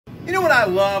You know what I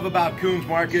love about Kuhn'S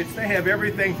Markets? They have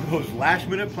everything for those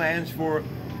last-minute plans for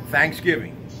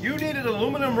Thanksgiving. You need an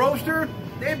aluminum roaster?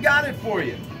 They've got it for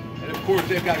you. And of course,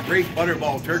 they've got great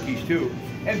butterball turkeys too.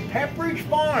 And Pepperidge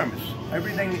Farms,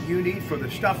 everything that you need for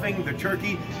the stuffing, the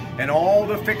turkey, and all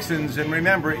the fixins. And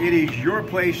remember, it is your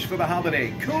place for the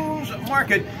holiday. Kuhn'S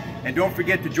Market. And don't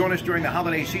forget to join us during the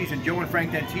holiday season. Joe and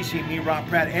Frank Dentisi and me, Rob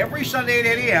Pratt, every Sunday at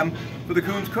 8 a.m. for the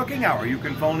Kuhn'S Cooking Hour. You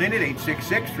can phone in at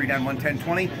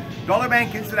 866-391-1020. Dollar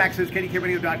Bank Instant Access,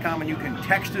 KDKRadio.com, and you can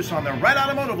text us on the Red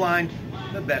Automotive line,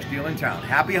 the best deal in town.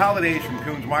 Happy holidays from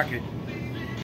Kuhn'S Market.